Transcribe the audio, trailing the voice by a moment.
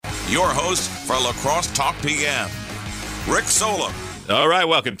your host for Lacrosse Talk PM, Rick Solem. All right,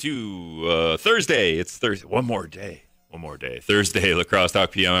 welcome to Thursday. It's Thursday. One more day. Thursday, Lacrosse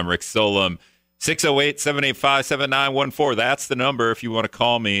Talk PM. I'm Rick Solem. 608-785-7914. That's the number if you want to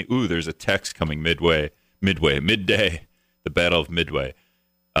call me. Ooh, there's a text coming midday. The Battle of Midway.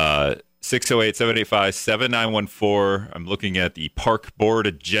 608-785-7914. I'm looking at the park board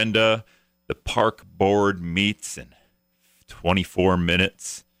agenda. The park board meets in 24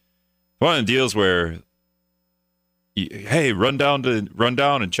 minutes. One of the deals where, hey, run down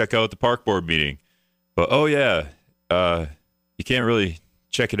and check out the park board meeting. But, you can't really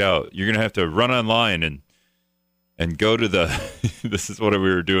check it out. You're going to have to run online and go to the this is what we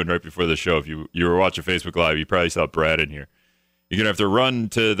were doing right before the show. If you were watching Facebook Live, you probably saw Brad in here. You're going to have to run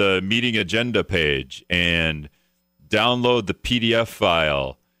to the meeting agenda page and download the PDF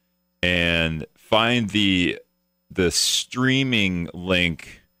file and find the streaming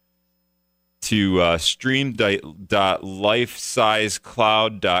link to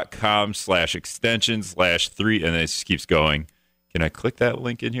stream.lifesizecloud.com/extension/3, and it just keeps going. Can I click that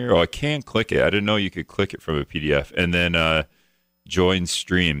link in here? Oh, I can click it. I didn't know you could click it from a PDF. And then join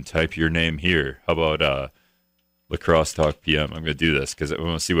stream. Type your name here. How about Lacrosse Talk PM? I'm going to do this because I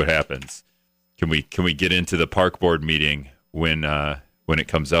want to see what happens. Can we get into the park board meeting when it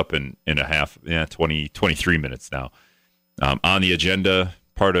comes up in a half, 23 minutes now? On the agenda,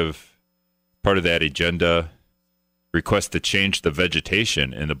 part of that agenda, request to change the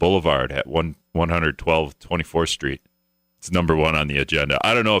vegetation in the boulevard at 112 24th Street. It's number one on the agenda.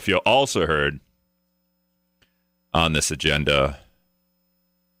 I don't know if you also heard on this agenda.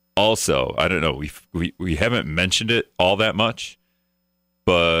 Also, I don't know. We haven't mentioned it all that much,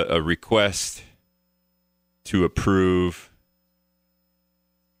 but a request to approve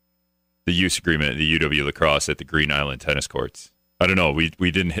the use agreement at the UW Lacrosse at the Green Island tennis courts. I don't know. We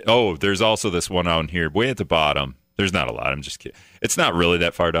didn't. There's also this one out here, way at the bottom. There's not a lot. I'm just kidding. It's not really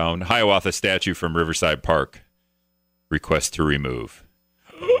that far down. Hiawatha statue from Riverside Park. Request to remove.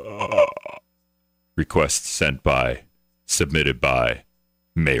 Request submitted by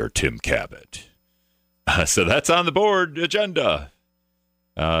Mayor Tim Cabot. So that's on the board agenda.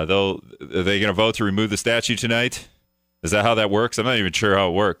 Are they going to vote to remove the statue tonight? Is that how that works? I'm not even sure how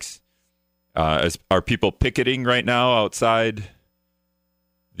it works. Are people picketing right now outside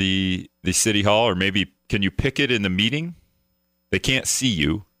the city hall? Or maybe can you picket in the meeting? They can't see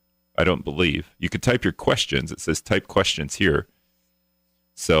you, I don't believe. You could type your questions. It says type questions here.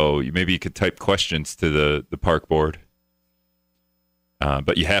 So maybe you could type questions to the park board.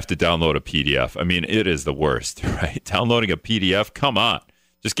 But you have to download a PDF. I mean, it is the worst, right? Downloading a PDF, come on.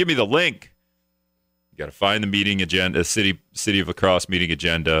 Just give me the link. You got to find the meeting agenda, City of Lacrosse meeting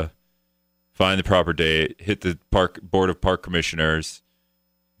agenda, find the proper date, hit the Board of Park Commissioners,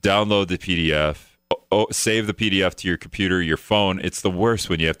 download the PDF, save the PDF to your computer, your phone. It's the worst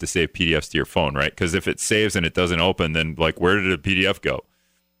when you have to save PDFs to your phone, right? Because if it saves and it doesn't open, then where did the PDF go?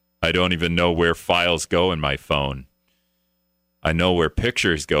 I don't even know where files go in my phone. I know where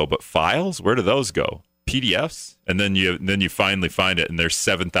pictures go, but files, where do those go? PDFs? And then you finally find it, and there's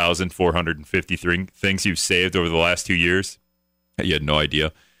 7,453 things you've saved over the last 2 years. You had no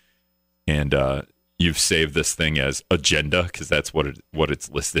idea. And you've saved this thing as agenda because that's what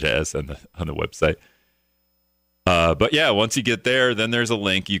it's listed as on the website. But yeah, once you get there, then there's a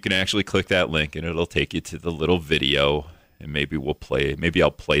link. You can actually click that link, and it'll take you to the little video. And maybe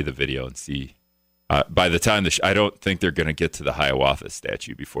I'll play the video and see. By the time I don't think they're going to get to the Hiawatha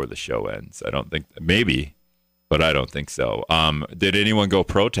statue before the show ends. I don't think, maybe, but I don't think so. Did anyone go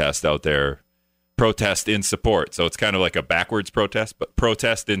protest out there? Protest in support. So it's kind of like a backwards protest, but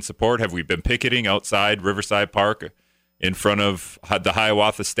protest in support. Have we been picketing outside Riverside Park in front of the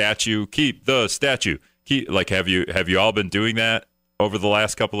Hiawatha statue? Keep the statue. Have you all been doing that over the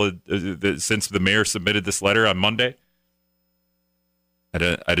last couple of since the mayor submitted this letter on Monday? I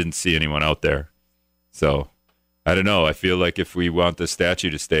didn't see anyone out there. So, I don't know. I feel like if we want the statue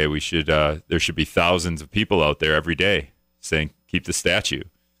to stay, we should. There should be thousands of people out there every day saying, "Keep the statue."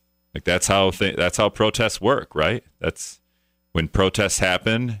 Like that's how protests work, right? That's when protests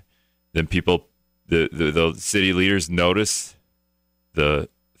happen. Then the city leaders notice the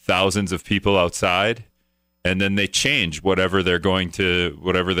thousands of people outside, and then they change whatever they were going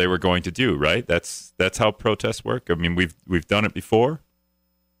to do, right? That's how protests work. I mean, we've done it before,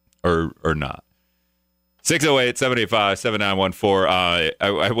 or not. 608-785-7914.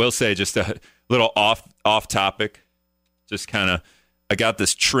 I will say just a little off topic. Just kind of, I got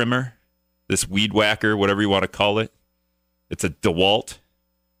this trimmer, this weed whacker, whatever you want to call it. It's a DeWalt.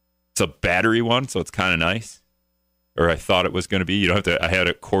 It's a battery one, so it's kind of nice. or I thought it was going to be. You don't have to. I had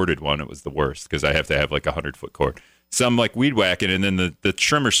a corded one. It was the worst because I have to have like 100-foot cord. Some like weed whacking, and then the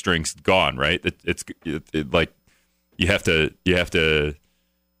trimmer string's gone. Right? It's like you have to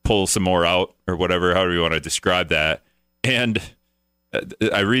pull some more out or whatever. However you want to describe that. And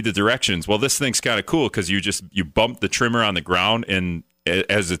I read the directions. Well, this thing's kind of cool because you bump the trimmer on the ground and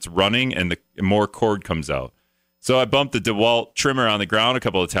as it's running, and the more cord comes out. So I bumped the DeWalt trimmer on the ground a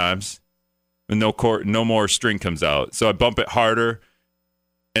couple of times, and no more string comes out. So I bump it harder,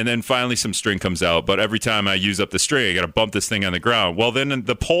 and then finally some string comes out. But every time I use up the string, I got to bump this thing on the ground. Well, then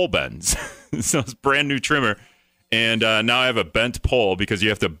the pole bends. So it's brand new trimmer, and now I have a bent pole because you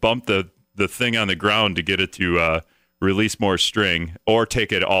have to bump the thing on the ground to get it to release more string, or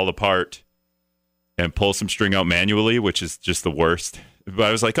take it all apart and pull some string out manually, which is just the worst. But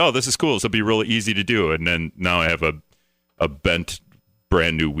I was like, oh, this is cool. This will be really easy to do. And then now I have a bent,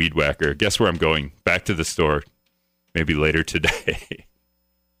 brand new weed whacker. Guess where I'm going? Back to the store, maybe later today.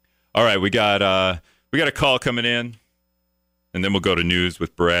 All right, we got a call coming in, and then we'll go to news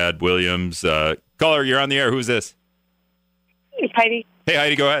with Brad Williams. Caller, you're on the air. Who's this? It's Heidi. Hey,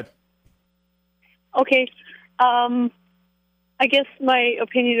 Heidi, go ahead. Okay. I guess my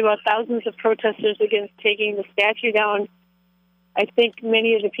opinion about thousands of protesters against taking the statue down, I think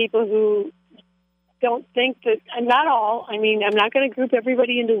many of the people who don't think that, and not all, I mean, I'm not going to group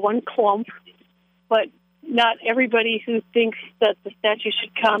everybody into one clump, but not everybody who thinks that the statue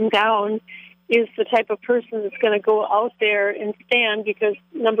should come down is the type of person that's going to go out there and stand, because,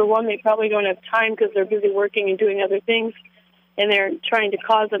 number one, they probably don't have time because they're busy working and doing other things, and they're trying to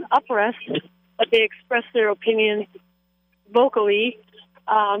cause an uprest, but they express their opinions vocally,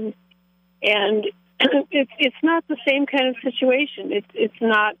 and it's not the same kind of situation. It's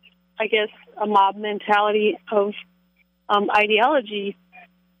not, I guess, a mob mentality of ideology.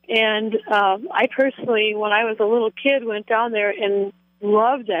 And I personally, when I was a little kid, went down there and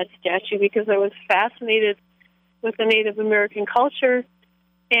loved that statue because I was fascinated with the Native American culture.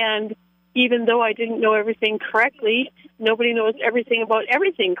 And even though I didn't know everything correctly, nobody knows everything about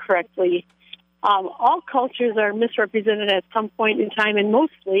everything correctly. All cultures are misrepresented at some point in time, and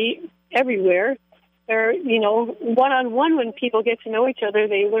mostly everywhere. They're, one-on-one, when people get to know each other,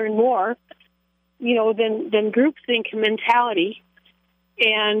 they learn more, than groupthink mentality.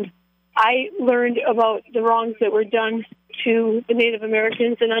 And I learned about the wrongs that were done to the Native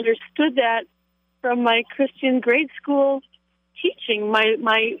Americans and understood that from my Christian grade school teaching,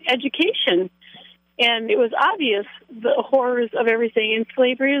 my education. And it was obvious, the horrors of everything, in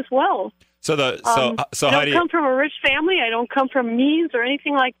slavery as well. So I don't come from a rich family. I don't come from means or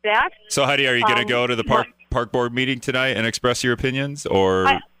anything like that. So Heidi, are you going to go to the park board meeting tonight and express your opinions, or?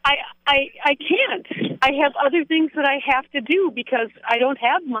 I can't. I have other things that I have to do because I don't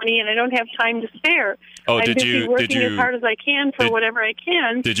have money and I don't have time to spare. Oh, I'm busy working as hard as I can for whatever I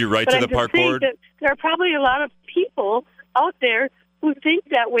can. Did you write to the park board? That there are probably a lot of people out there who think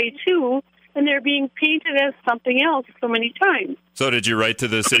that way too, and they're being painted as something else so many times. So did you write to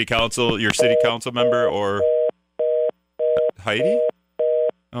the city council, your city council member, or Heidi?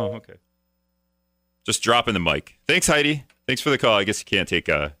 Oh, okay. Just dropping the mic. Thanks, Heidi. Thanks for the call. I guess you can't take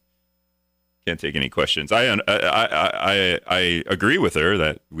any questions. I agree with her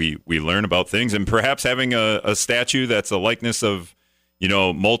that we learn about things, and perhaps having a statue that's a likeness of,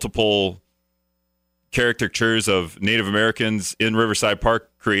 multiple caricatures of Native Americans in Riverside Park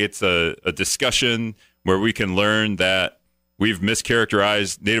creates a discussion where we can learn that we've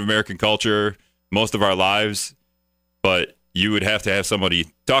mischaracterized Native American culture most of our lives, but you would have to have somebody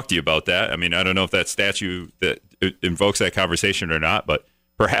talk to you about that. I mean, I don't know if that statue that invokes that conversation or not, but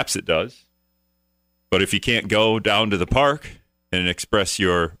perhaps it does. But if you can't go down to the park and express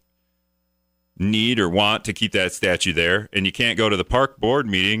your need or want to keep that statue there, and you can't go to the park board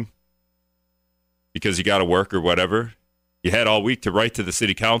meeting because you got to work or whatever, you had all week to write to the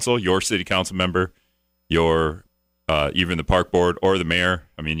city council, your city council member, your even the park board or the mayor.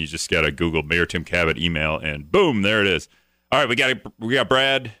 I mean, you just got to Google Mayor Tim Cabot email, and boom, there it is. All right, we got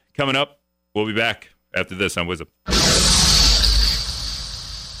Brad coming up. We'll be back after this on Wisdom.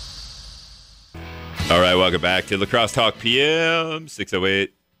 All right, welcome back to La Crosse Talk PM,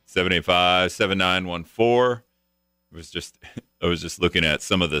 608-785-7914. I was just looking at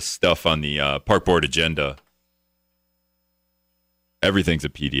some of the stuff on the park board agenda. Everything's a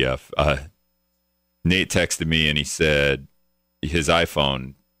PDF. Nate texted me and he said his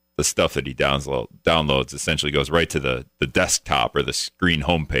iPhone, the stuff that he downloads essentially goes right to the desktop or the screen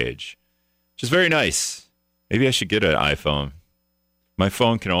homepage, which is very nice. Maybe I should get an iPhone. My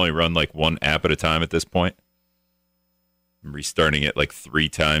phone can only run like one app at a time at this point. I'm restarting it like 3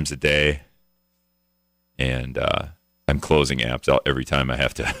 times a day. And I'm closing apps out every time I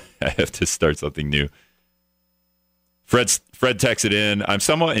have to start something new. Fred texted in, I'm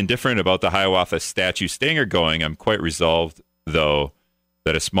somewhat indifferent about the Hiawatha statue staying or going. I'm quite resolved, though,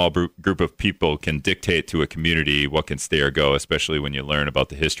 that a small group of people can dictate to a community what can stay or go, especially when you learn about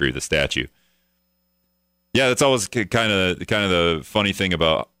the history of the statue. Yeah, that's always kind of the funny thing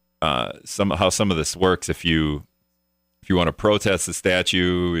about how some of this works. If you want to protest the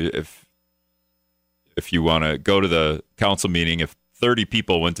statue, if you want to go to the council meeting, if 30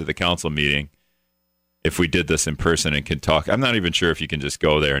 people went to the council meeting, if we did this in person and can talk, I'm not even sure if you can just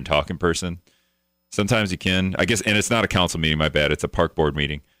go there and talk in person. Sometimes you can, I guess, and it's not a council meeting, my bad. It's a park board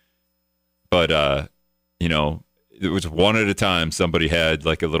meeting. But, it was one at a time. Somebody had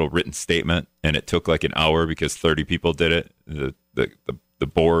like a little written statement, and it took like an hour because 30 people did it. The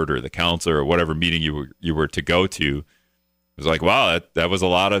board or the council or whatever meeting you were to go to, it was like, wow, that was a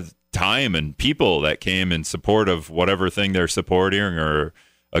lot of time and people that came in support of whatever thing they're supporting or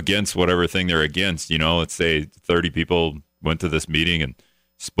against whatever thing they're against. Let's say 30 people went to this meeting and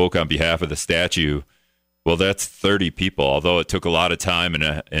spoke on behalf of the statue. Well, that's 30 people, although it took a lot of time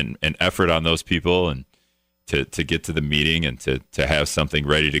and effort on those people and to get to the meeting and to have something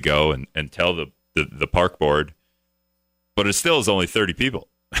ready to go and tell the park board. But it still is only 30 people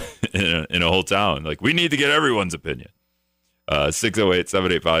in a whole town. Like, we need to get everyone's opinion.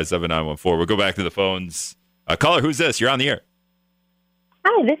 608-785-7914. We'll go back to the phones. Caller, who's this? You're on the air.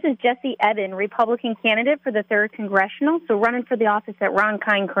 Hi, this is Jesse Eden, Republican candidate for the 3rd Congressional, so running for the office that Ron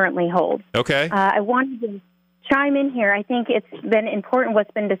Kind currently holds. Okay. I wanted to chime in here. I think it's been important what's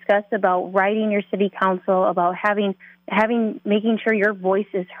been discussed about writing your city council, about making sure your voice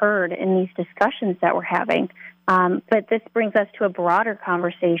is heard in these discussions that we're having. But this brings us to a broader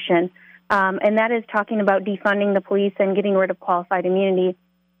conversation, and that is talking about defunding the police and getting rid of qualified immunity,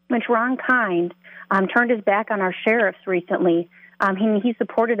 which Ron Kind turned his back on our sheriffs recently. He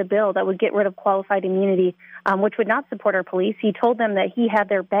supported a bill that would get rid of qualified immunity, which would not support our police. He told them that he had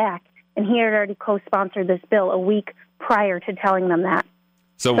their back, and he had already co-sponsored this bill a week prior to telling them that.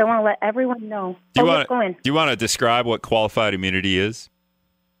 So I want to let everyone know. Do you want to describe what qualified immunity is?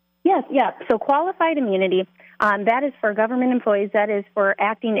 Yes, yeah. So qualified immunity, that is for government employees. That is for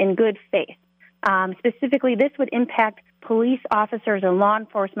acting in good faith. Specifically, this would impact police officers and law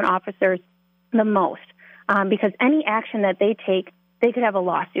enforcement officers the most. Because any action that they take, they could have a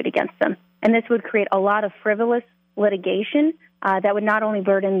lawsuit against them. And this would create a lot of frivolous litigation that would not only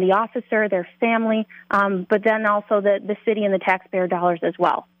burden the officer, their family, but then also the city and the taxpayer dollars as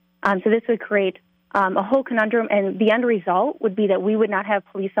well. So this would create a whole conundrum, and the end result would be that we would not have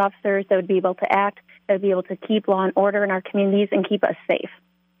police officers that would be able to act, that would be able to keep law and order in our communities and keep us safe.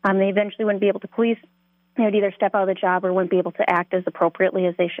 They eventually wouldn't be able to police. They would either step out of the job or wouldn't be able to act as appropriately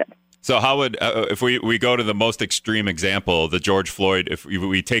as they should. So how would, if we go to the most extreme example, the George Floyd, if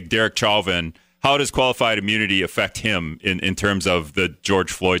we take Derek Chauvin, how does qualified immunity affect him in terms of the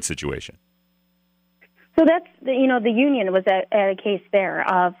George Floyd situation? So that's, the union was at a case there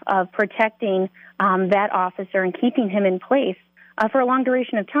of protecting that officer and keeping him in place for a long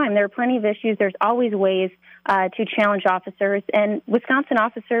duration of time. There are plenty of issues. There's always ways to challenge officers, and Wisconsin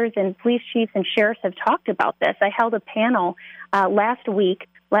officers and police chiefs and sheriffs have talked about this. I held a panel last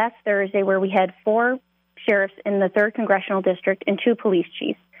Thursday, where we had 4 sheriffs in the 3rd Congressional District and 2 police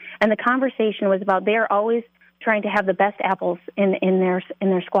chiefs. And the conversation was about they're always trying to have the best apples in their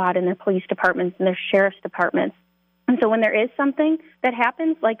squad, in their police departments, in their sheriff's departments. And so when there is something that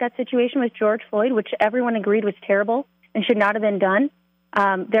happens, like that situation with George Floyd, which everyone agreed was terrible and should not have been done,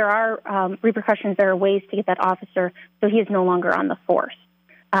 there are repercussions. There are ways to get that officer so he is no longer on the force.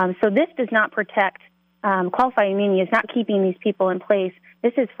 So this does not protect qualified immunity. Is not keeping these people in place.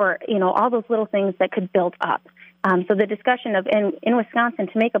 This is for, all those little things that could build up. So the discussion of, in Wisconsin,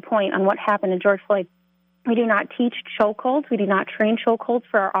 to make a point on what happened to George Floyd, we do not teach chokeholds. We do not train chokeholds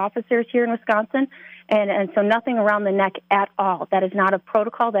for our officers here in Wisconsin. And so nothing around the neck at all. That is not of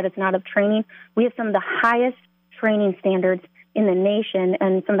protocol. That is not of training. We have some of the highest training standards in the nation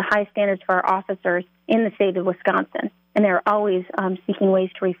and some of the highest standards for our officers in the state of Wisconsin. And they're always seeking ways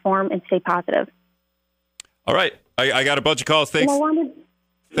to reform and stay positive. All right. I got a bunch of calls. Thanks. I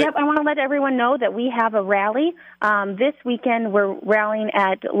want to let everyone know that we have a rally. This weekend, we're rallying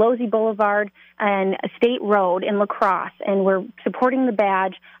at Losey Boulevard and State Road in La Crosse, and we're supporting the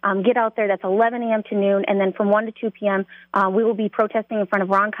badge. Get out there. That's 11 a.m. to noon, and then from 1 to 2 p.m., we will be protesting in front of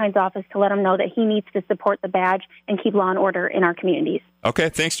Ron Kind's office to let him know that he needs to support the badge and keep law and order in our communities. Okay.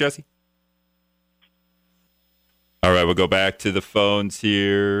 Thanks, Jesse. All right, we'll go back to the phones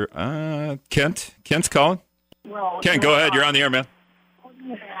here. Kent's calling. Kent, go ahead. You're on the air, man.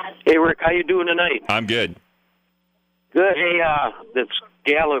 Hey, Rick, how you doing tonight? I'm good. Good. Hey, this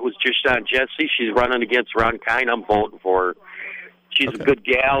gal that was just on Jesse, she's running against Ron Kine. I'm voting for her. She's a good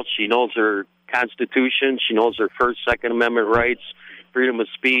gal. She knows her Constitution. She knows her First, Second Amendment rights, freedom of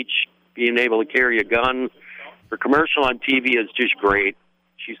speech, being able to carry a gun. Her commercial on TV is just great.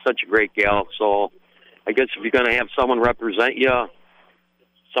 She's such a great gal. So I guess if you're going to have someone represent you,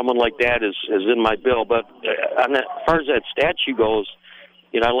 someone like that is in my bill. But as far as that statue goes,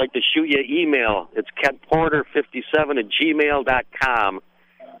 I'd like to shoot you an email. It's kentporter57@gmail.com.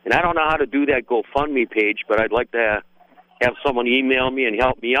 And I don't know how to do that GoFundMe page, but I'd like to have someone email me and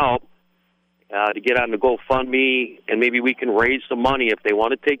help me out to get on the GoFundMe, and maybe we can raise some money if they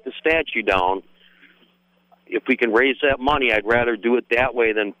want to take the statue down. If we can raise that money, I'd rather do it that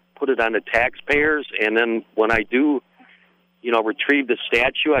way than put it on the taxpayers. And then when I do, retrieve the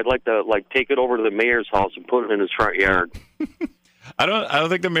statue, I'd like to take it over to the mayor's house and put it in his front yard. I don't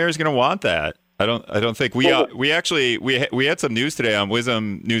think the mayor's going to want that. I don't think we had some news today on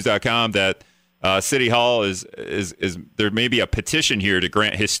wisdomnews.com that City Hall is there may be a petition here to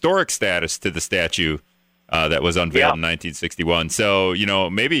grant historic status to the statue that was unveiled in 1961. So,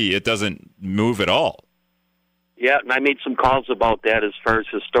 maybe it doesn't move at all. Yeah, and I made some calls about that as far as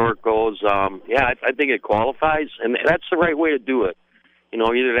historic goes. I think it qualifies, and that's the right way to do it.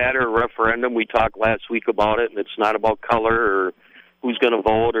 Either that or a referendum. We talked last week about it, and it's not about color or who's going to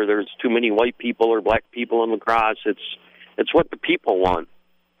vote, or there's too many white people or black people in La Crosse. It's what the people want,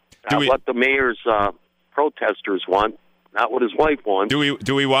 not what the mayor's protesters want, not what his wife wants.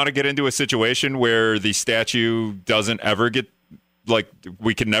 Do we want to get into a situation where the statue doesn't ever get,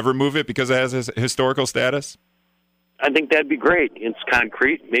 we can never move it because it has a historical status? I think that'd be great. It's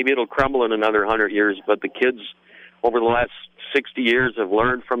concrete. Maybe it'll crumble in another 100 years, but the kids over the last 60 years have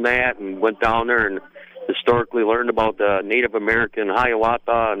learned from that and went down there and historically learned about the Native American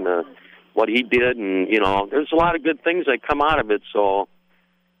Hiawatha and what he did. And, there's a lot of good things that come out of it. So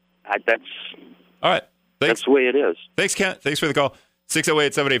that's all right. Thanks. That's the way it is. Thanks, Kent. Thanks for the call.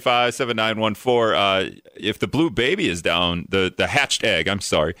 608-785-7914. If the blue baby is down, the hatched egg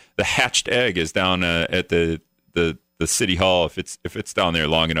is down at the City Hall. If it's down there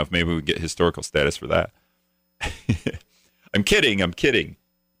long enough, maybe we can get historical status for that. I'm kidding.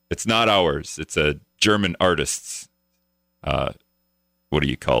 It's not ours. It's a German artist's, what do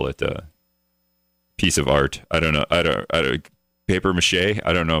you call it? Piece of art. I don't know. I don't paper mache.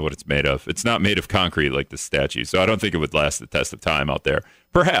 I don't know what it's made of. It's not made of concrete like the statue, so I don't think it would last the test of time out there.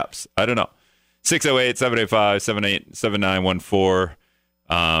 Perhaps. I don't know. 608-785-7914.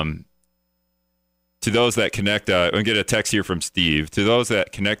 To those that connect, I'm going to get a text here from Steve. To those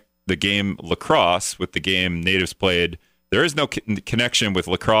that connect the game lacrosse with the game natives played, there is no connection with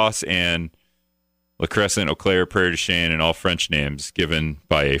lacrosse and La Crescent, Eau Claire, Prairie du Chien, and all French names given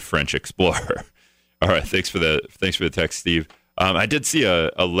by a French explorer. All right, thanks for the text, Steve. I did see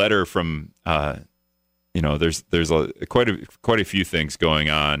a letter from, there's quite a few things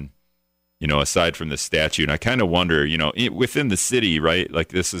going on, aside from the statue, and I kind of wonder, within the city, right? Like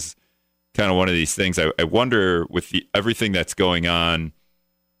this is kind of one of these things. I wonder with everything that's going on,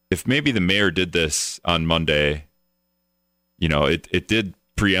 if maybe the mayor did this on Monday. It did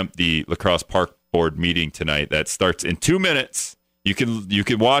preempt the La Crosse Park Board meeting tonight that starts in 2 minutes. You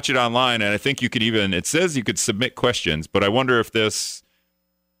can watch it online, and I think you could it says you could submit questions, but I wonder if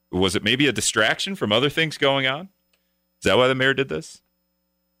was it maybe a distraction from other things going on? Is that why the mayor did this?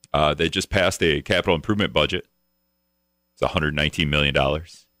 They just passed a capital improvement budget. It's $119 million.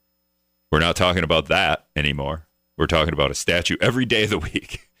 We're not talking about that anymore. We're talking about a statue every day of the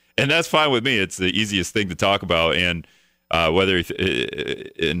week. And that's fine with me. It's the easiest thing to talk about. And whether you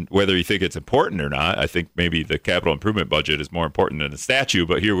think it's important or not, I think maybe the capital improvement budget is more important than the statue.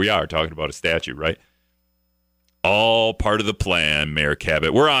 But here we are talking about a statue, right? All part of the plan, Mayor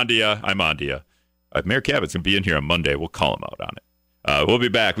Cabot. We're on to you. I'm on to you. Mayor Cabot's going to be in here on Monday. We'll call him out on it. We'll be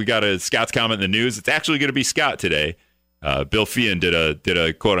back. We got a Scott's comment in the news. It's actually going to be Scott today. Bill Feehan did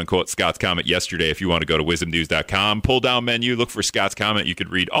a quote-unquote Scott's comment yesterday. If you want to go to wisdomnews.com, pull down menu, look for Scott's comment. You could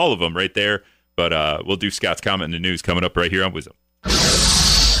read all of them right there. But we'll do Scott's comment in the news coming up right here on Wisdom.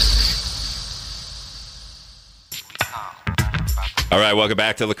 All right, welcome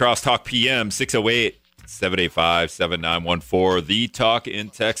back to La Crosse Talk PM, 608-785-7914, the talk in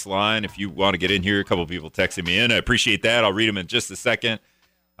text line. If you want to get in here, a couple of people texting me in. I appreciate that. I'll read them in just a second.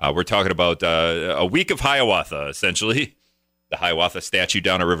 We're talking about a week of Hiawatha, essentially. The Hiawatha statue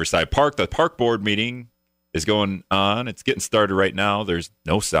down at Riverside Park. The park board meeting is going on. It's getting started right now. There's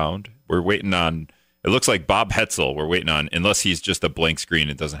no sound. We're waiting on, it looks like Bob Hetzel we're waiting on, unless he's just a blank screen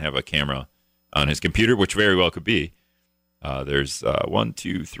and doesn't have a camera on his computer, which very well could be. There's 1,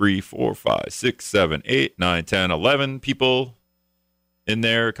 2, 3, 4, 5, 6, 7, 8, 9, 10, 11 people in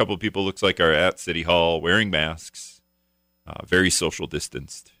there. A couple of people looks like are at City Hall wearing masks, very social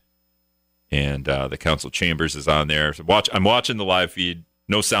distanced. And the council chambers is on there. So I'm watching the live feed.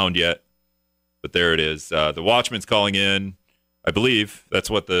 No sound yet, but there it is. The watchman's calling in. I believe that's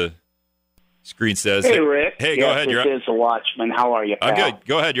what the screen says. Hey, Rick. Hey, yes, go ahead. This is the watchman. How are you, pal? I'm good.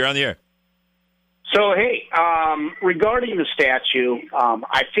 Go ahead. You're on the air. So, hey, regarding the statue,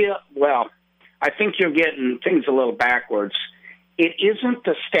 I think you're getting things a little backwards. It isn't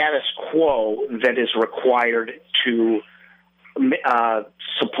the status quo that is required to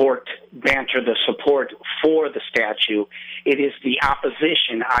banter the support for the statue. It is the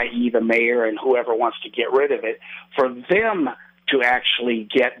opposition, i.e. the mayor and whoever wants to get rid of it, for them to actually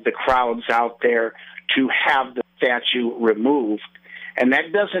get the crowds out there to have the statue removed. And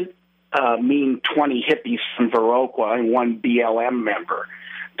that doesn't mean 20 hippies from Viroqua and one BLM member.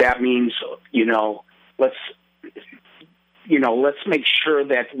 That means, let's make sure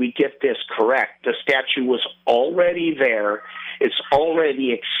that we get this correct. The statue was already there. It's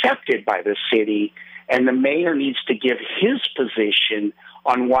already accepted by the city, and the mayor needs to give his position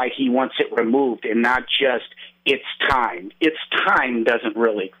on why he wants it removed and not just it's time. It's time doesn't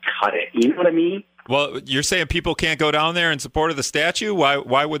really cut it. You know what I mean? Well, you're saying people can't go down there in support of the statue? Why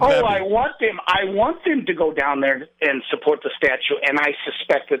would that be? I want them to go down there and support the statue, and I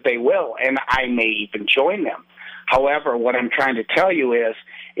suspect that they will, and I may even join them. However, what I'm trying to tell you is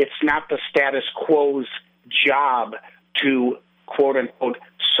it's not the status quo's job to, quote-unquote,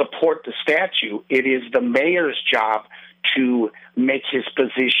 support the statue. It is the mayor's job to make his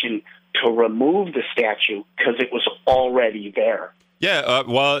position to remove the statue because it was already there. Yeah,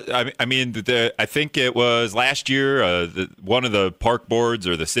 I think it was last year, one of the park boards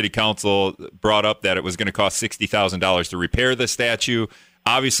or the city council brought up that it was going to cost $60,000 to repair the statue.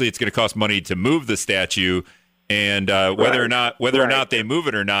 Obviously, it's going to cost money to move the statue. And whether or not they move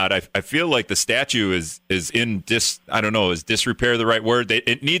it or not, I feel like the statue is in is disrepair the right word?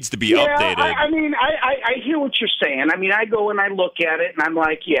 It needs to be updated. I hear what you're saying. I mean, I go and I look at it and I'm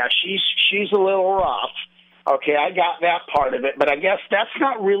like, yeah, she's a little rough. Okay, I got that part of it, but I guess that's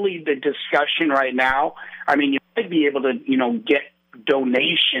not really the discussion right now. I mean, you might be able to, get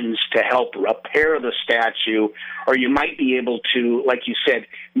donations to help repair the statue, or you might be able to, like you said,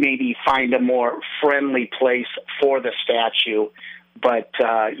 maybe find a more friendly place for the statue. But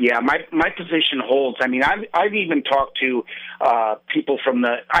my position holds. I mean, I've even talked to people from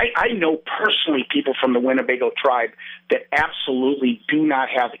I know personally people from the Winnebago tribe that absolutely do not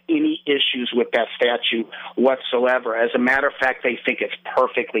have any issues with that statue whatsoever. As a matter of fact, they think it's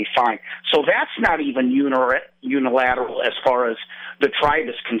perfectly fine. So that's not even unilateral as far as the tribe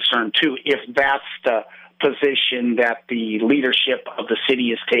is concerned, too, if that's the position that the leadership of the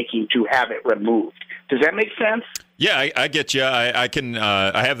city is taking to have it removed. Does that make sense? Yeah, I get you. I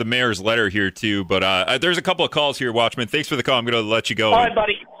have the mayor's letter here too, but there's a couple of calls here, Watchman. Thanks for the call. I'm going to let you go. All right,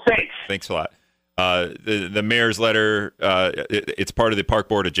 buddy. Thanks. Thanks a lot. The mayor's letter, it's part of the park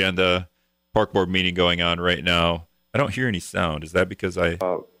board agenda, park board meeting going on right now. I don't hear any sound. Is that because they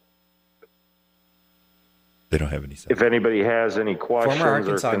don't have any sound? If anybody has any questions Former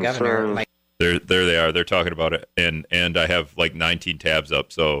Arkansas or concerns, Governor there they are. They're talking about it, and I have like 19 tabs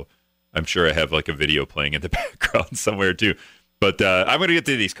up, so I'm sure I have like a video playing in the background somewhere too. But I'm going to get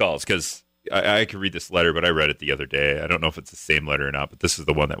to these calls because I could read this letter, but I read it the other day. I don't know if it's the same letter or not, but this is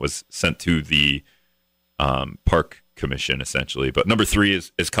the one that was sent to the park commission essentially. But number 3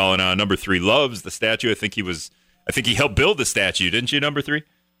 is calling on. Number 3 loves the statue. I think he helped build the statue, didn't you? Number 3.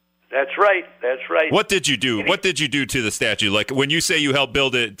 That's right. What did you do? What did you do to the statue? Like when you say you helped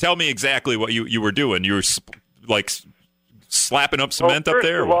build it, tell me exactly what you were doing. You were slapping up cement up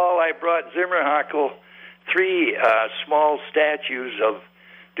there? First of all, I brought Zimmerhakel 3 small statues of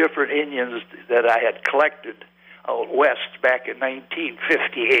different Indians that I had collected out west back in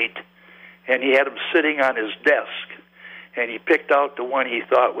 1958, and he had them sitting on his desk, and he picked out the one he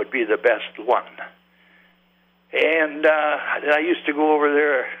thought would be the best one. And I used to go over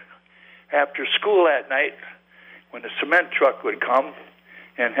there after school at night when the cement truck would come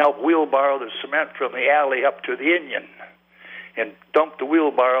and help wheelbarrow the cement from the alley up to the Indian and dump the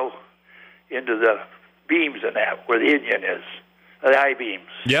wheelbarrow into the beams and that, where the Indian is, the I-beams.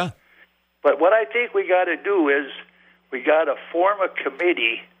 Yeah. But what I think we got to do is we got to form a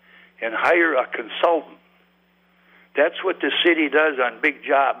committee and hire a consultant. That's what the city does on big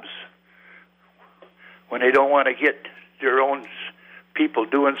jobs when they don't want to get their own people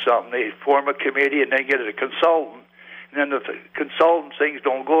doing something. They form a committee and then get a consultant. And then if the consultant things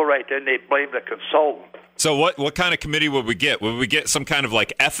don't go right, then they blame the consultant. So what kind of committee would we get? Would we get some kind of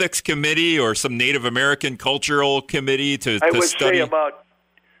like ethics committee or some Native American cultural committee to study? I would say about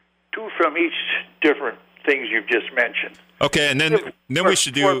 2 from each different things you've just mentioned. Okay, and then we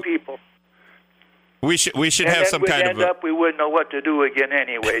should do 4 people. We should have some kind of. We wouldn't know what to do again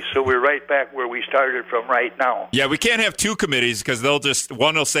anyway. So we're right back where we started from right now. Yeah, we can't have 2 committees because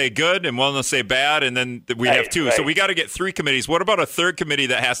one will say good and one will say bad, and then we have 2. Right. So we got to get 3 committees. What about a third committee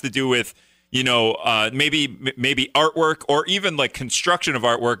that has to do with maybe artwork or even like construction of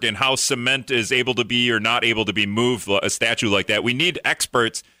artwork and how cement is able to be or not able to be moved, a statue like that? We need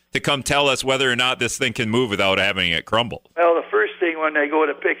experts to come tell us whether or not this thing can move without having it crumble. Well, the first thing when they go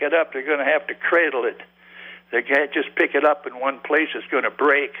to pick it up, they're going to have to cradle it. They can't just pick it up in one place. It's going to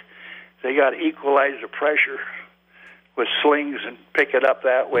break. They got to equalize the pressure with slings and pick it up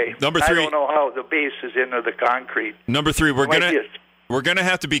that way. Number 3, I don't know how the base is into the concrete. Number 3, we're gonna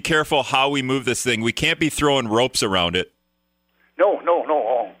have to be careful how we move this thing. We can't be throwing ropes around it. No,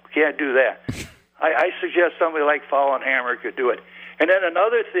 can't do that. I suggest somebody like Fallen Hammer could do it. And then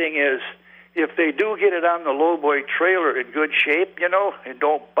another thing is, if they do get it on the lowboy trailer in good shape, and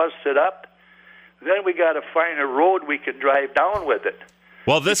don't bust it up, then we got to find a road we can drive down with it.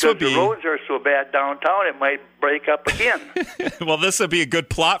 Well, the roads are so bad downtown, it might break up again. Well, this would be a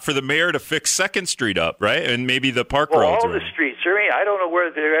good plot for the mayor to fix 2nd Street up, right? And maybe the park roads. All the streets. I don't know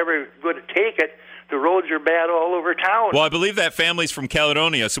where they're ever going to take it. The roads are bad all over town. Well, I believe that family's from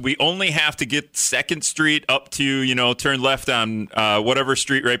Caledonia, so we only have to get 2nd Street up to, turn left on whatever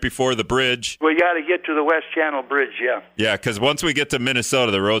street right before the bridge. We got to get to the West Channel Bridge, yeah. Yeah, because once we get to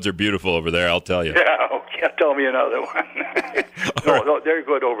Minnesota, the roads are beautiful over there, I'll tell you. Yeah, okay, tell me another one. No, they're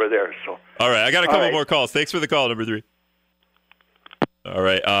good over there. So. All right, I got a couple more calls. Thanks for the call, number 3. All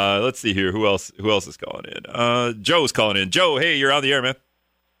right, let's see here. Who else is calling in? Joe's calling in. Joe, hey, you're on the air, man.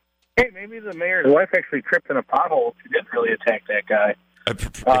 Hey, maybe the mayor's wife actually tripped in a pothole. She didn't really attack that guy.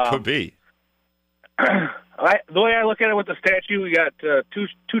 It could be. The way I look at it with the statue, we got two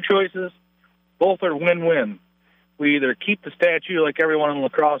choices. Both are win-win. We either keep the statue like everyone in La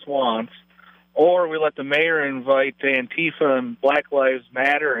Crosse wants, or we let the mayor invite Antifa and Black Lives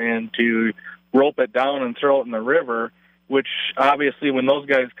Matter in to rope it down and throw it in the river, which obviously when those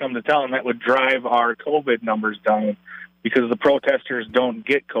guys come to town, that would drive our COVID numbers down because the protesters don't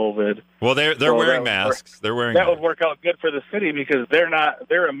get COVID. Well, they're wearing masks. That would work out good for the city because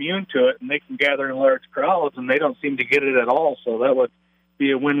they're immune to it and they can gather in large crowds and they don't seem to get it at all. So that would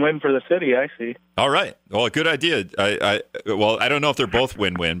be a win-win for the city, I see. All right. Well, good idea. I don't know if they're both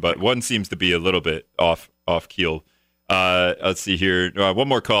win-win, but one seems to be a little bit off keel. Let's see here. One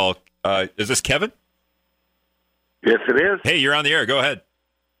more call. Is this Kevin? Yes, it is. Hey, you're on the air. Go ahead.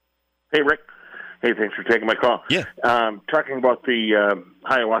 Hey, Rick. Hey, thanks for taking my call. Yeah. Talking about the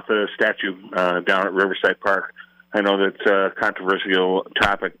Hiawatha statue down at Riverside Park, I know that's a controversial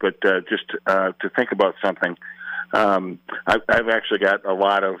topic, but just to think about something, I've actually got a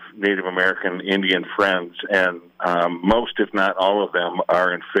lot of Native American Indian friends, and most, if not all of them,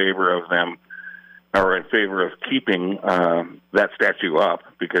 are in favor of keeping that statue up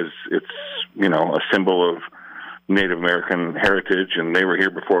because it's, a symbol of Native American heritage, and they were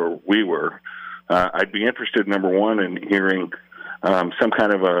here before we were. I'd be interested, number one, in hearing some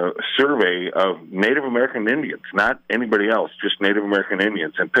kind of a survey of Native American Indians, not anybody else, just Native American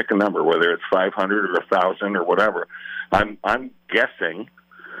Indians, and pick a number, whether it's 500 or 1,000 or whatever. I'm guessing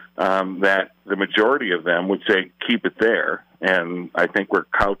that the majority of them would say keep it there, and I think we're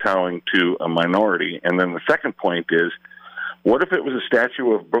kowtowing to a minority. And then the second point is, what if it was a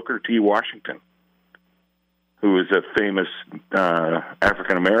statue of Booker T. Washington, who is a famous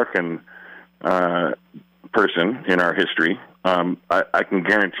African-American person in our history? I can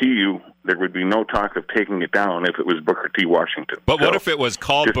guarantee you there would be no talk of taking it down if it was Booker T. Washington. But what if it was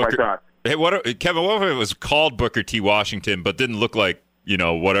called Booker? Hey, Kevin, what if it was called Booker T. Washington, but didn't look like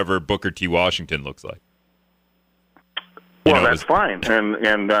whatever Booker T. Washington looks like? Well, that's fine. And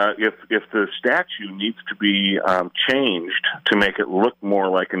if the statue needs to be changed to make it look more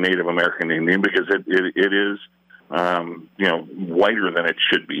like a Native American Indian, because it is whiter than it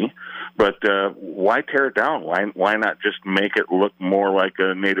should be. But why tear it down? Why not just make it look more like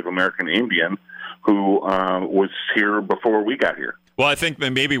a Native American Indian who was here before we got here? Well, I think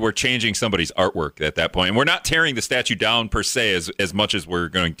that maybe we're changing somebody's artwork at that point. And we're not tearing the statue down per se as much as we're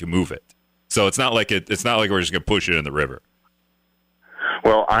going to move it. So it's not like we're just going to push it in the river.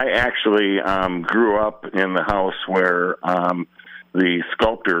 Well, I actually grew up in the house where the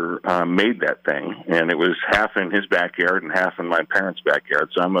sculptor made that thing, and it was half in his backyard and half in my parents' backyard.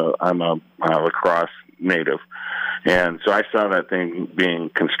 So I'm a La Crosse native, And so I saw that thing being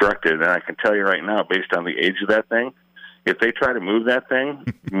constructed, and I can tell you right now, based on the age of that thing, if they try to move that thing,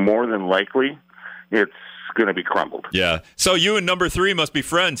 more than likely, it's going to be crumbled. Yeah. So you and number 3 must be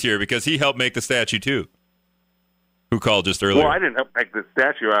friends here because he helped make the statue too. Who called just earlier? Well, I didn't help make the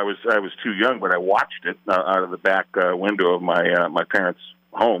statue. I was too young, but I watched it out of the back window of my parents'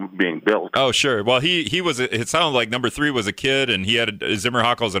 home being built. Oh, sure. Well, he was. It sounded like number 3 was a kid, and he had Zimmer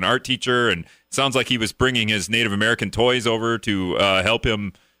Hockel's an art teacher, and it sounds like he was bringing his Native American toys over to help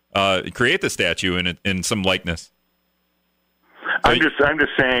him create the statue in some likeness. I'm just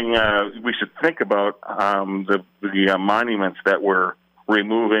saying we should think about the monuments that we're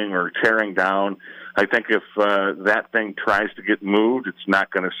removing or tearing down. I think if that thing tries to get moved, it's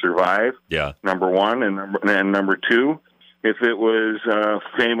not going to survive. Yeah. Number one, and number two, if it was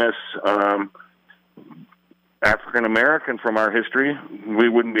famous African American from our history, we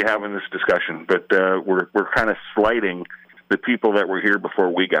wouldn't be having this discussion. But we're kind of slighting the people that were here before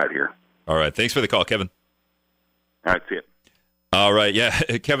we got here. All right. Thanks for the call, Kevin. All right. See it. All right. Yeah.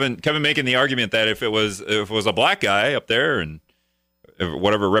 Kevin making the argument that if it was a black guy up there and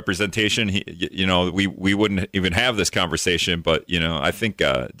whatever representation, we wouldn't even have this conversation. But, I think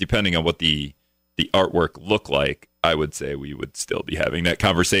depending on what the artwork looked like, I would say we would still be having that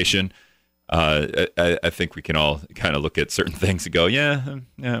conversation. I think we can all kind of look at certain things and go, yeah,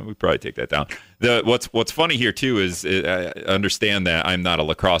 we probably take that down. What's funny here, too, is I understand that I'm not a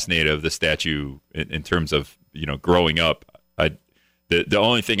La Crosse native, the statue, in terms of, growing up. The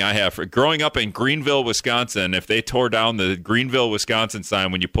only thing I have for growing up in Greenville, Wisconsin, if they tore down the Greenville, Wisconsin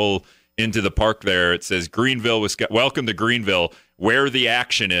sign when you pull into the park there, it says Greenville, Wisconsin, welcome to Greenville, where the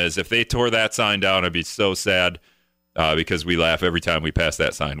action is. If they tore that sign down, I'd be so sad because we laugh every time we pass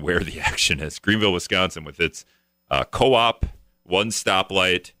that sign, where the action is. Greenville, Wisconsin, with its co-op, one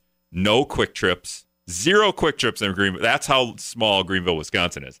stoplight, no quick trips, 0 quick trips in Greenville. That's how small Greenville,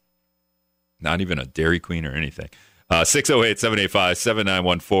 Wisconsin is. Not even a Dairy Queen or anything.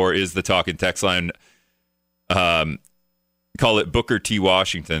 608-785-7914 is the talk and text line. Call it Booker T.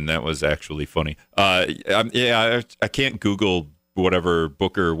 Washington. That was actually funny. I can't Google whatever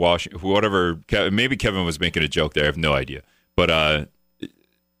Booker Washington, whatever. Maybe Kevin was making a joke there. I have no idea. But I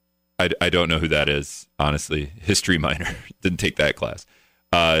don't know who that is, honestly. History minor. Didn't take that class.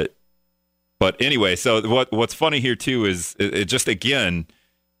 But anyway, so what's funny here, too, is it just, again,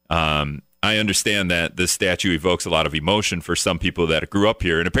 I understand that this statue evokes a lot of emotion for some people that grew up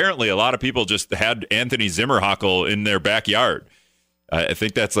here. And apparently a lot of people just had Anthony Zimmerhockel in their backyard. I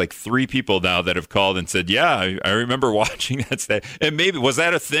think that's like 3 people now that have called and said, yeah, I remember watching that statue. And maybe, was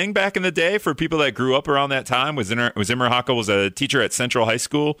that a thing back in the day for people that grew up around that time? Was Zimmerhockel was a teacher at Central High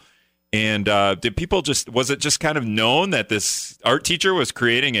School? And was it just kind of known that this art teacher was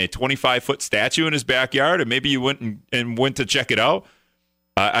creating a 25-foot statue in his backyard? And maybe you went to check it out?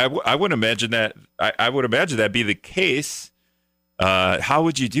 I would imagine that. I would imagine that'd be the case. How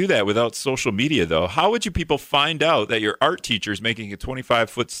would you do that without social media, though? How would you people find out that your art teacher is making a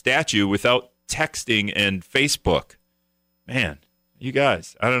 25-foot statue without texting and Facebook? Man, you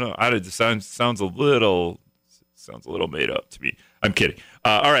guys, I don't know. It sounds a little made up to me. I'm kidding.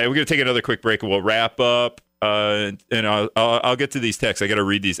 All right, we're gonna take another quick break and we'll wrap up. And I'll get to these texts. I got to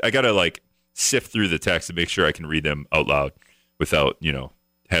read these. I got to sift through the text and make sure I can read them out loud without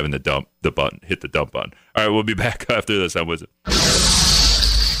having hit the dump button. All right, we'll be back after this. I'm with it.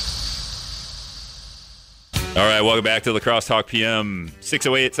 All right, welcome back to La Crosse Talk PM.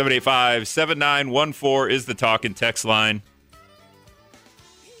 608-785-7914 is the talk and text line.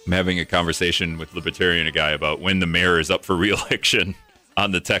 I'm having a conversation with Libertarian, a guy, about when the mayor is up for re-election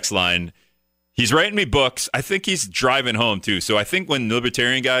on the text line. He's writing me books. I think he's driving home, too. So I think when the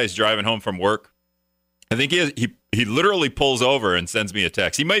Libertarian guy is driving home from work, I think he literally pulls over and sends me a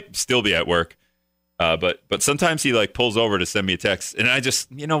text. He might still be at work, but sometimes he pulls over to send me a text, and I just,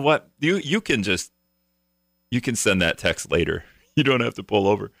 you know what, you can send that text later. You don't have to pull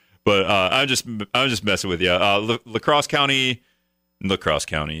over. But I'm just messing with you. La Crosse County,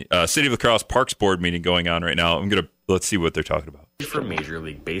 City of La Crosse Parks Board meeting going on right now. Let's see what they're talking about. For Major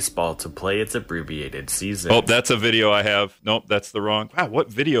League Baseball to play its abbreviated season. Oh, that's a video I have. Nope, that's the wrong. Wow, what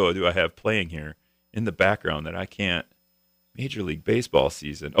video do I have playing here in the background that I can't? Major League Baseball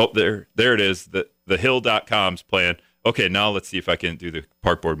season. Oh, there it is. The Hill.com's playing. Okay, now let's see if I can do the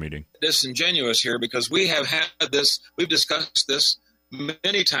park board meeting. Disingenuous here because we have had this. We've discussed this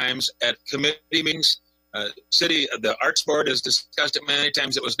many times at committee meetings. The Arts Board has discussed it many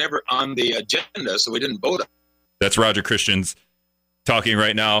times. It was never on the agenda, so we didn't vote on it. That's Roger Christians talking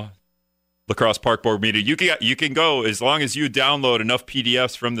right now. La Crosse Park Board meeting. You can go as long as you download enough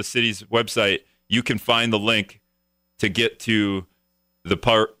PDFs from the city's website. You can find the link to get to the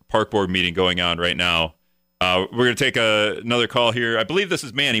park board meeting going on right now. We're going to take another call here. I believe this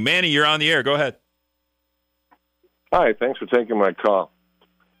is Manny. Manny, you're on the air. Go ahead. Hi, thanks for taking my call.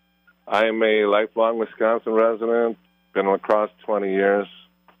 I am a lifelong Wisconsin resident, been in La Crosse 20 years.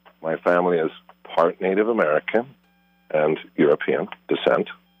 My family is part Native American and European descent.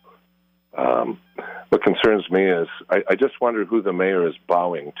 What concerns me is I just wonder who the mayor is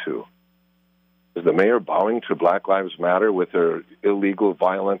bowing to. Is the mayor bowing to Black Lives Matter with their illegal,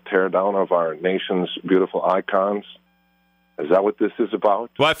 violent teardown of our nation's beautiful icons? Is that what this is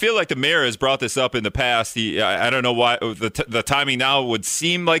about? Well, I feel like the mayor has brought this up in the past. I don't know why the timing now would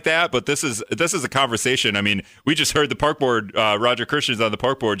seem like that, but this is a conversation. I mean, we just heard the park board, Roger Christian's on the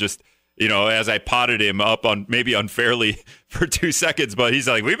park board, just as I potted him up on maybe unfairly for 2 seconds, but he's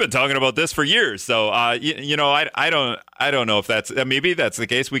like, we've been talking about this for years. So I don't know if maybe that's the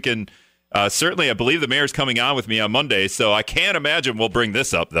case. We can certainly. I believe the mayor's coming on with me on Monday, so I can't imagine we'll bring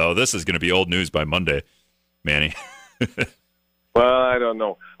this up though. This is going to be old news by Monday, Manny. Well, I don't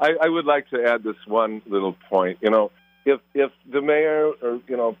know. I would like to add this one little point. If the mayor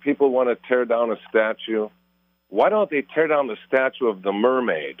or people want to tear down a statue, why don't they tear down the statue of the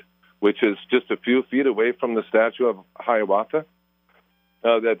mermaid, which is just a few feet away from the statue of Hiawatha?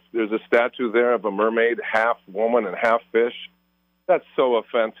 There's a statue there of a mermaid, half woman and half fish. That's so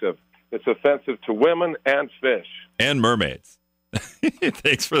offensive. It's offensive to women and fish. And mermaids.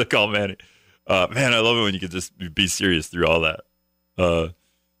 Thanks for the call, Manny. Man, I love it when you can just be serious through all that. The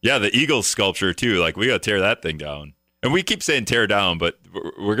eagle sculpture too. Like, we got to tear that thing down. And we keep saying tear down, but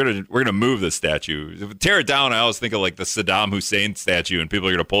we're gonna move the statue. If we tear it down, I always think of like the Saddam Hussein statue, and people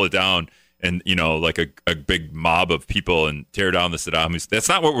are gonna pull it down, and like a big mob of people and tear down the Saddam Hussein. That's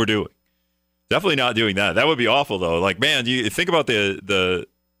not what we're doing. Definitely not doing that. That would be awful, though. Like, man, you think about the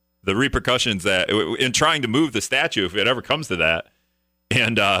repercussions that in trying to move the statue, if it ever comes to that,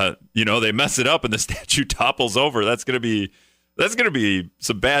 and they mess it up and the statue topples over. That's gonna be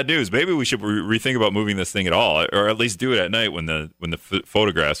some bad news. Maybe we should rethink about moving this thing at all, or at least do it at night when the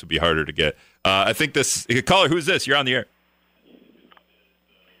photographs would be harder to get. I think this caller. Who's this? You're on the air.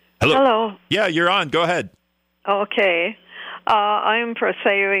 Hello. Yeah, you're on. Go ahead. Okay. I'm for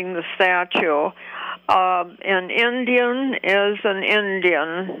saving the statue. An Indian is an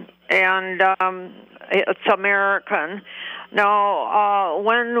Indian, and it's American. Now,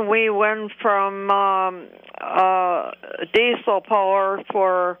 when we went from diesel power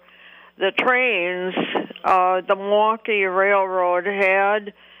for the trains, the Milwaukee Railroad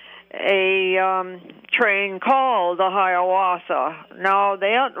had a train called the Hiawatha. Now,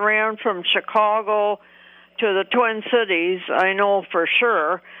 that ran from Chicago to the Twin Cities, I know for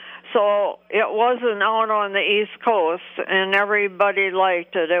sure. So it wasn't out on the East Coast, and everybody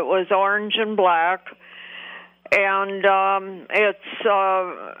liked it. It was orange and black. And it's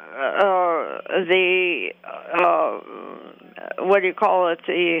what do you call it?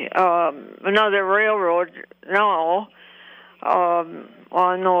 Another railroad now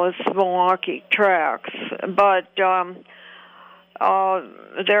on those Milwaukee tracks. But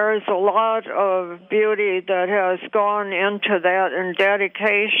there is a lot of beauty that has gone into that and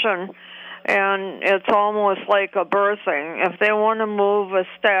dedication, and it's almost like a birthing. If they want to move a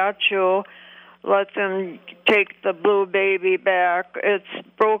statue, let them take the blue baby back. It's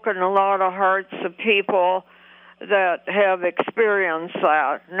broken a lot of hearts of people that have experienced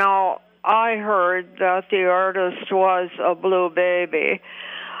that. Now, I heard that the artist was a blue baby,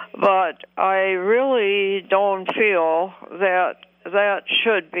 but I really don't feel that that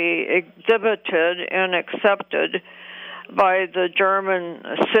should be exhibited and accepted by the German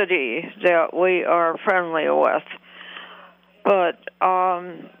city that we are friendly with. But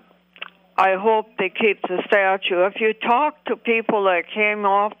I hope they keep the statue. If you talk to people that came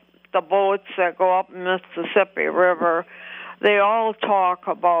off the boats that go up Mississippi River, they all talk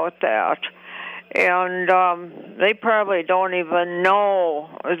about that. And they probably don't even know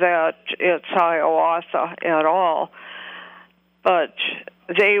that it's Hiawatha at all. But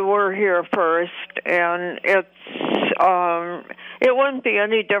they were here first, and it wouldn't be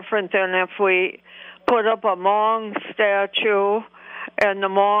any different than if we put up a Hmong statue and the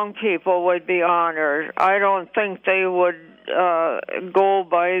Hmong people would be honored. I don't think they would go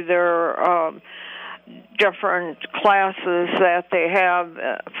by their different classes that they have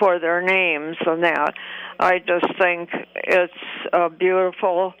for their names and that. I just think it's a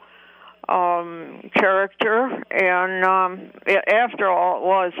beautiful character, and after all, it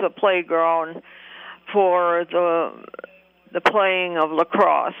was a playground for the playing of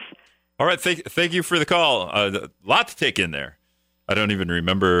lacrosse. All right, thank you for the call. A lot to take in there. I don't even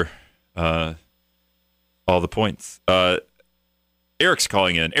remember all the points. Eric's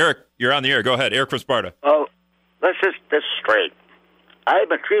calling in. Eric, you're on the air. Go ahead. Eric from Sparta. Oh, let's just this straight.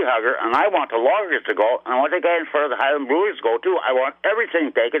 I'm a tree hugger, and I want the loggers to go, and I want the guy in front of the Highland Breweries to go, too. I want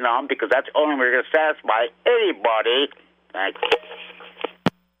everything taken down because that's the only way we're going to satisfy anybody. Thanks.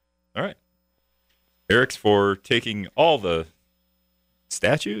 All right. Eric's for taking all the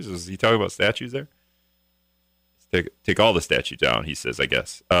statues? Is he talking about statues there? Take all the statue down, he says, I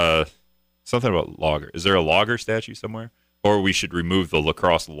guess. Something about logger. Is there a logger statue somewhere? Or we should remove the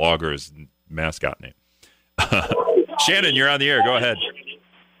lacrosse loggers mascot name. Shannon, you're on the air. Go ahead.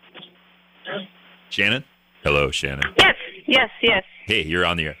 Shannon? Hello, Shannon. Yes. Hey, you're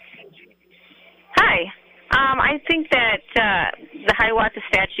on the air. Hi. I think that the Hiawatha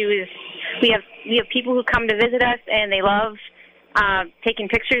statue is we have people who come to visit us and they love taking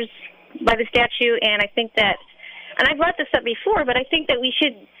pictures by the statue, and I think that, and I've brought this up before, but I think that we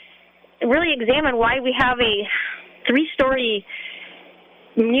should really examine why we have a 3-story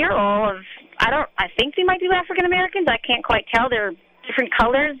mural of, I think they might be African Americans. I can't quite tell. They're different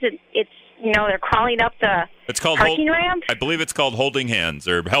colors. It's they're crawling up the parking ramp. I believe it's called holding hands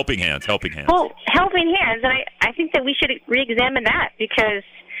or helping hands. Helping hands. Well, helping hands, and I think that we should re-examine that because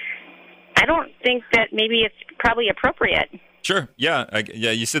I don't think that maybe it's probably appropriate. Sure. Yeah.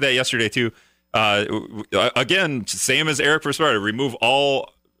 You said that yesterday too. Again, same as Eric for Sparta. Remove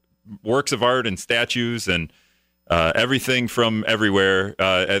all works of art and statues and everything from everywhere.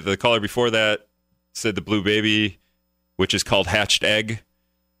 The caller before that said the blue baby, which is called Hatched Egg,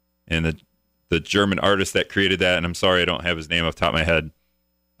 and the German artist that created that, and I'm sorry I don't have his name off the top of my head,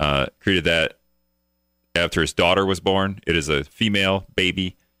 created that after his daughter was born. It is a female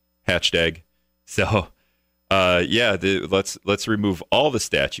baby, hatched egg. So, let's remove all the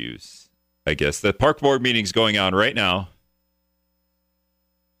statues, I guess. The park board meeting's going on right now.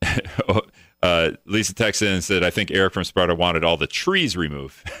 Lisa texted in and said, I think Eric from Sparta wanted all the trees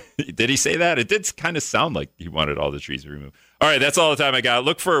removed. Did he say that? It did kind of sound like he wanted all the trees removed. All right, that's all the time I got.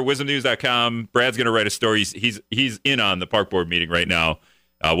 Look for wisdomnews.com. Brad's going to write a story. He's in on the park board meeting right now.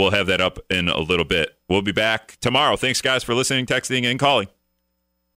 We'll have that up in a little bit. We'll be back tomorrow. Thanks, guys, for listening, texting, and calling.